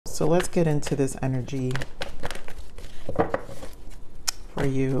So let's get into this energy for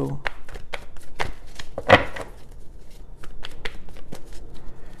you.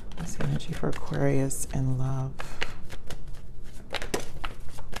 This energy for Aquarius and love.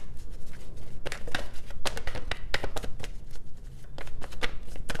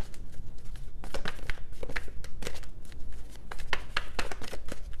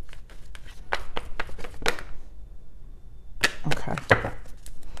 Okay.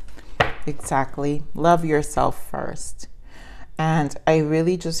 Exactly. Love yourself first. And I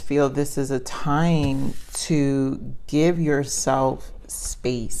really just feel this is a time to give yourself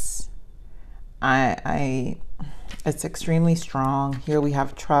space. It's extremely strong. Here we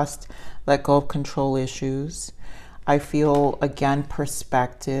have trust, let go of control issues. I feel, again,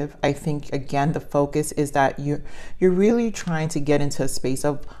 perspective. I think, again, the focus is that you're really trying to get into a space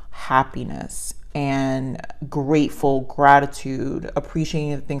of happiness and grateful, gratitude,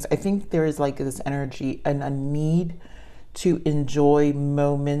 appreciating the things. I think there is like this energy and a need to enjoy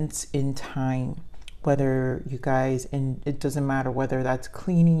moments in time, whether you guys, and it doesn't matter whether that's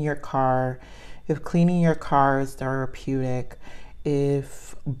cleaning your car, if cleaning your car is therapeutic,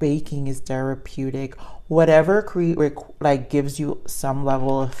 if baking is therapeutic, whatever like gives you some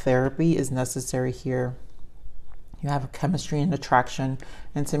level of therapy is necessary here. You have a chemistry and attraction.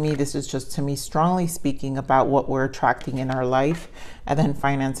 And to me, this is just, to me, strongly speaking about what we're attracting in our life, and then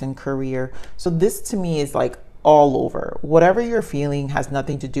finance and career. So this to me is like all over. Whatever you're feeling has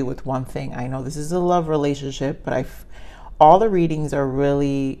nothing to do with one thing. I know this is a love relationship, but all the readings are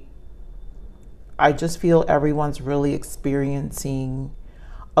really, I just feel everyone's really experiencing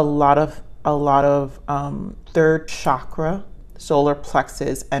a lot of third chakra, solar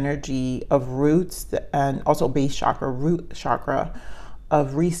plexus energy of roots, and also base chakra, root chakra,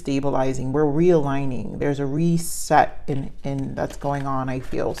 of restabilizing. We're realigning. There's a reset in that's going on, I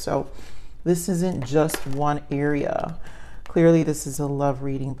feel. So this isn't just one area. Clearly this is a love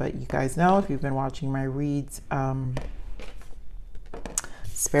reading, but you guys know, if you've been watching my reads,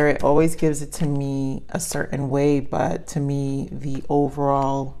 Spirit always gives it to me a certain way, but to me, the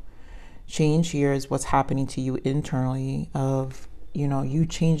overall change here is what's happening to you internally, of, you know, you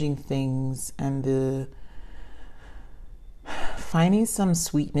changing things, and the finding some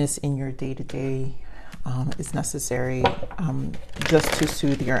sweetness in your day-to-day is necessary, just to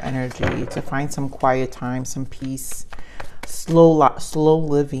soothe your energy, to find some quiet time, some peace, slow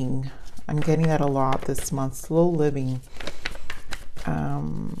living. I'm getting that a lot this month, slow living.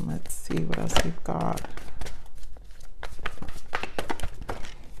 Let's see what else we've got.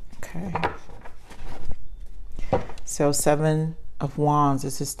 Okay. So 7 of Wands,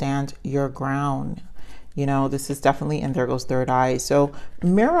 this is stand your ground. You know, this is definitely, and there goes third eye. So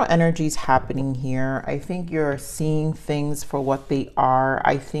mirror energies happening here. I think you're seeing things for what they are.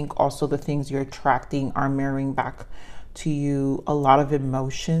 I think also the things you're attracting are mirroring back to you a lot of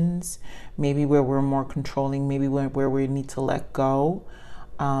emotions, maybe where we're more controlling, maybe where we need to let go.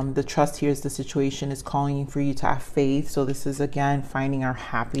 The trust here is the situation is calling for you to have faith. So this is, again, finding our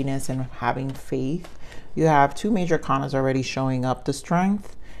happiness and having faith. You have 2 major kanas already showing up, the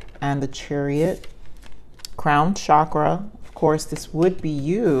Strength and the Chariot. Crown chakra, of course, this would be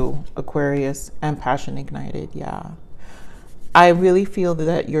you, Aquarius, and passion ignited. Yeah. I really feel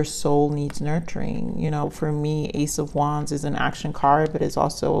that your soul needs nurturing. You know, for me, Ace of Wands is an action card, but it's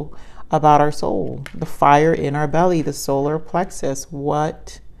also about our soul, the fire in our belly, the solar plexus.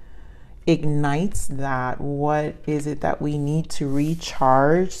 What ignites that? What is it that we need to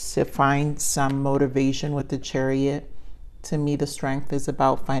recharge to find some motivation with the Chariot? To me, the Strength is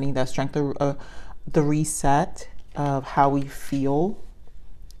about finding that strength, the reset of how we feel.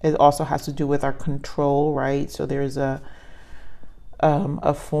 It also has to do with our control, right? So there's a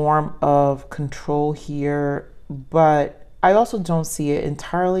form of control here, but I also don't see it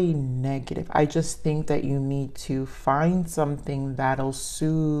entirely negative. I just think that you need to find something that'll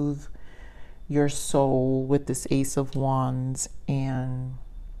soothe your soul with this Ace of Wands, and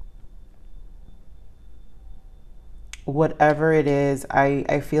whatever it is,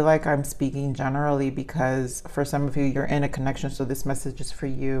 I feel like I'm speaking generally, because for some of you, you're in a connection. So this message is for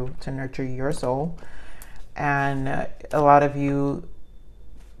you to nurture your soul. And a lot of you,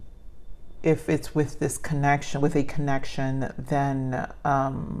 if it's with this connection, with a connection, then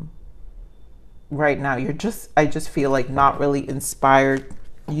right now I just feel like not really inspired.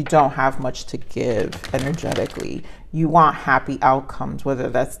 You don't have much to give energetically. You want happy outcomes, whether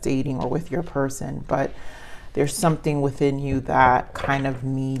that's dating or with your person, but there's something within you that kind of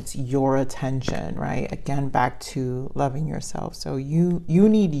needs your attention, right? Again, back to loving yourself. So you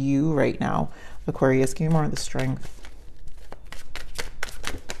need you right now. Aquarius, give me more of the Strength.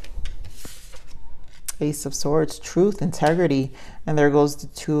 Ace of Swords, truth, integrity. And there goes the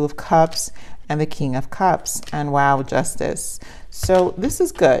Two of Cups and the King of Cups. And wow, justice. So this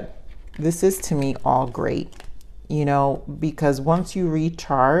is good. This is, to me, all great. You know, because once you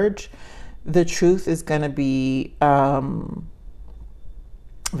recharge, the truth is going to be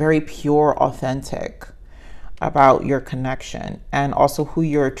very pure, authentic about your connection and also who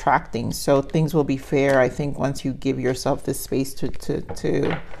you're attracting. So things will be fair, I think, once you give yourself this space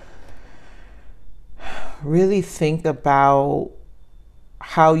to really think about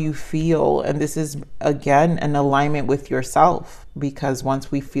how you feel. And this is, again, an alignment with yourself, because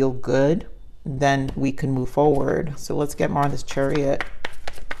once we feel good, then we can move forward. So let's get more on this Chariot.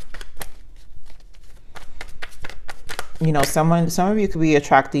 You know, some of you could be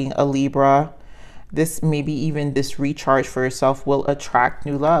attracting a Libra. This, maybe even this recharge for yourself, will attract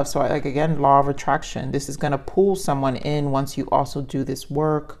new love. So like, again, law of attraction. This is going to pull someone in once you also do this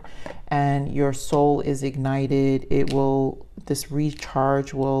work and your soul is ignited. It will, this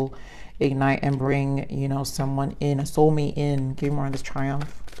recharge will ignite and bring, you know, someone in, a soulmate in. Give me more of this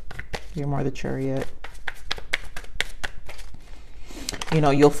Triumph. Give me more of the Chariot. You know,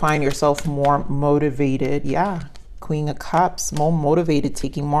 you'll find yourself more motivated. Yeah. Queen of Cups, more motivated,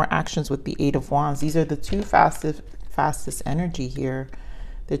 taking more actions with the Eight of Wands. These are the two fastest energy here.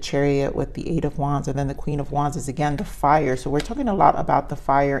 The Chariot with the Eight of Wands, and then the Queen of Wands is, again, the fire. So we're talking a lot about the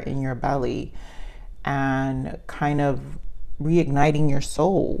fire in your belly and kind of reigniting your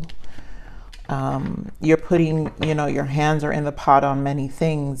soul. You're putting, you know, your hands are in the pot on many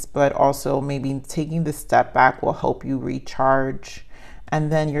things, but also maybe taking the step back will help you recharge.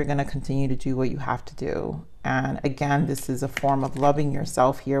 And then you're going to continue to do what you have to do. And again, this is a form of loving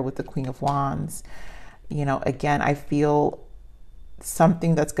yourself here with the Queen of Wands. You know, again, I feel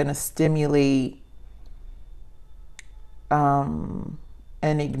something that's going to stimulate and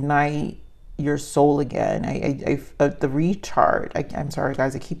ignite your soul again. The recharge. I'm sorry,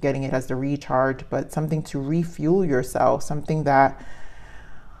 guys, I keep getting it as the recharge, but something to refuel yourself, something that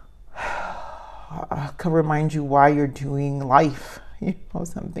could remind you why you're doing life. You know,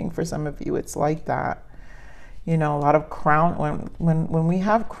 something for some of you, it's like that. You know, a lot of crown, when we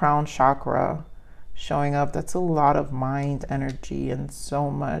have crown chakra showing up, that's a lot of mind energy and so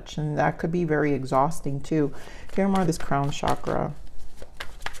much, and that could be very exhausting too. Here more of this crown chakra.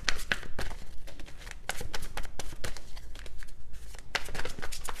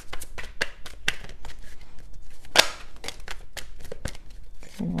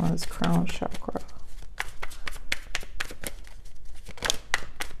 Here more of this crown chakra.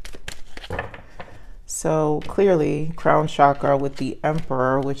 So clearly, crown chakra with the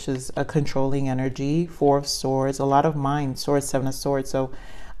Emperor, which is a controlling energy, Four of Swords, a lot of mind, Swords, Seven of Swords. So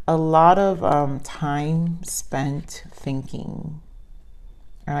a lot of time spent thinking.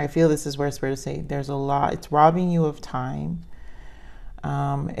 And I feel this is where Spirit is saying there's a lot. It's robbing you of time.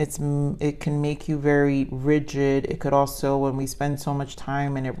 It can make you very rigid. It could also, when we spend so much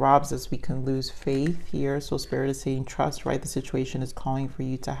time and it robs us, we can lose faith here. So Spirit is saying trust, right? The situation is calling for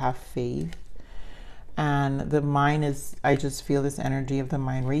you to have faith. And the mind is, I just feel this energy of the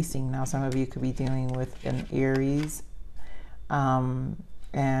mind racing. Now, some of you could be dealing with an Aries. And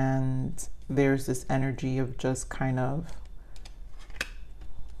there's this energy of just kind of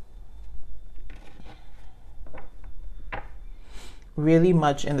really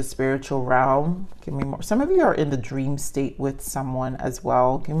much in the spiritual realm. Give me more. Some of you are in the dream state with someone as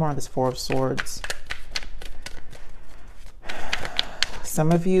well. Give me more of this Four of Swords.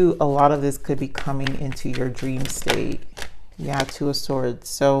 Some of you, a lot of this could be coming into your dream state. Yeah, Two of Swords.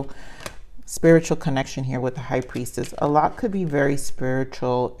 So spiritual connection here with the High Priestess. A lot could be very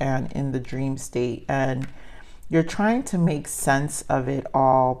spiritual and in the dream state. And you're trying to make sense of it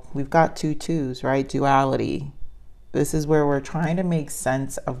all. We've got two twos, right? Duality. This is where we're trying to make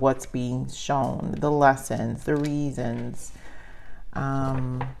sense of what's being shown, the lessons, the reasons.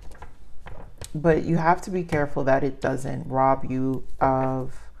 But you have to be careful that it doesn't rob you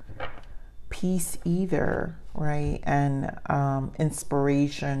of peace either, right? And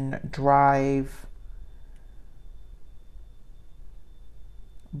inspiration, drive.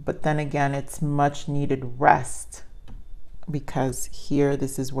 But then again, it's much needed rest, because here,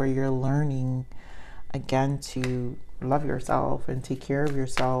 this is where you're learning again to love yourself and take care of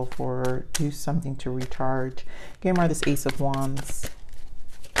yourself, or do something to recharge. Give me this Ace of Wands.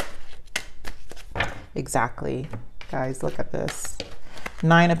 Exactly, guys, look at this.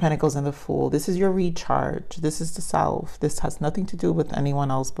 Nine of Pentacles and the Fool. This is your recharge. This is the self. This has nothing to do with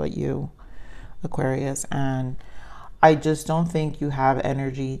anyone else but you, Aquarius. And I just don't think you have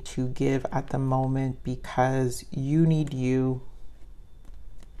energy to give at the moment, because you need you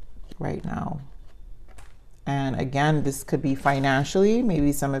right now. And again, this could be financially.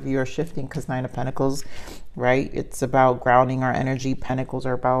 Maybe some of you are shifting because Nine of Pentacles, right? It's about grounding our energy. Pentacles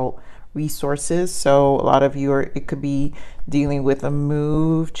are about resources. So a lot of you are, it could be dealing with a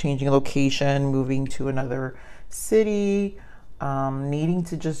move, changing location, moving to another city, needing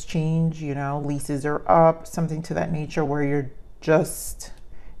to just change, you know, leases are up, something to that nature, where you're just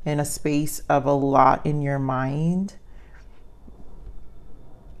in a space of a lot in your mind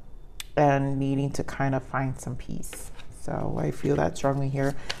and needing to kind of find some peace. So I feel that strongly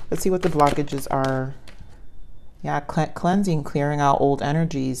here. Let's see what the blockages are. Yeah, cleansing, clearing out old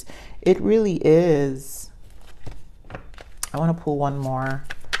energies. It really is. I want to pull one more.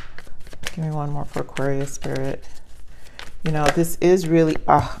 Give me one more for Aquarius Spirit. You know, this is really,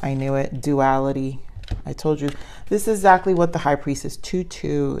 I knew it, duality. I told you, this is exactly what the High Priestess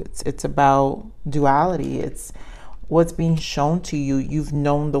 2-2. It's about duality. It's what's being shown to you. You've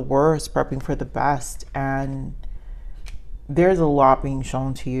known the worst, prepping for the best. And there's a lot being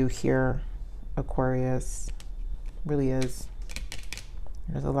shown to you here, Aquarius. Really is.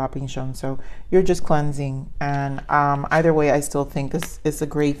 There's a lot being shown. So you're just cleansing. And either way, I still think this is a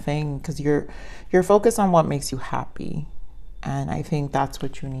great thing, because you're focused on what makes you happy. And I think that's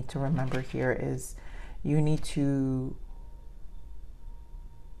what you need to remember here, is you need to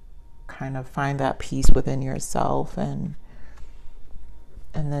kind of find that peace within yourself, and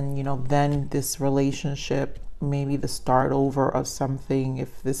then, you know, then this relationship, maybe the start over of something,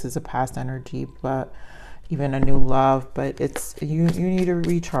 if this is a past energy, but even a new love, but it's you need to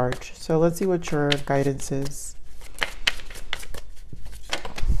recharge. So let's see what your guidance is.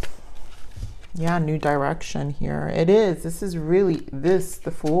 Yeah, new direction here. It is. This is really, the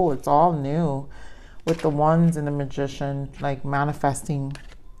Fool, it's all new. With the Wands and the Magician, like manifesting.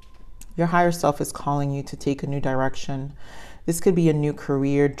 Your higher self is calling you to take a new direction. This could be a new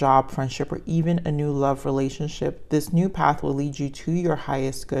career, job, friendship, or even a new love relationship. This new path will lead you to your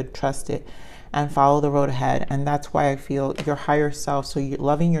highest good. Trust it and follow the road ahead. And that's why I feel your higher self, so you're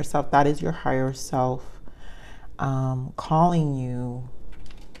loving yourself, that is your higher self calling you.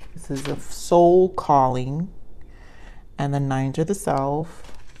 This is a soul calling, and the nines are the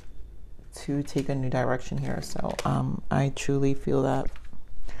self, to take a new direction here. So I truly feel that.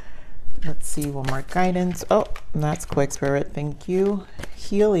 Let's see, one more guidance. Oh, that's quick, Spirit. Thank you.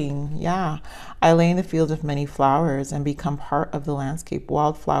 Healing. Yeah. I lay in the field of many flowers and become part of the landscape.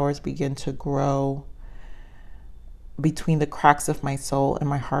 Wildflowers begin to grow between the cracks of my soul, and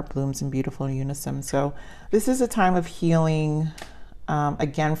my heart blooms in beautiful unison. So this is a time of healing.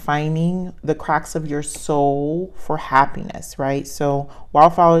 Again, finding the cracks of your soul for happiness, right? So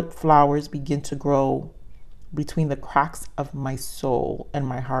wildflowers begin to grow between the cracks of my soul, and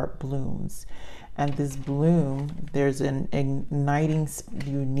my heart blooms. And this bloom, there's an igniting,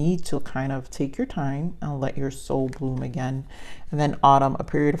 you need to kind of take your time and let your soul bloom again. And then autumn, a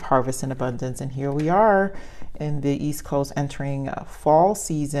period of harvest and abundance. And here we are in the East Coast, entering fall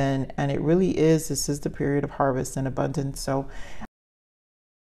season. And it really is, this is the period of harvest and abundance. So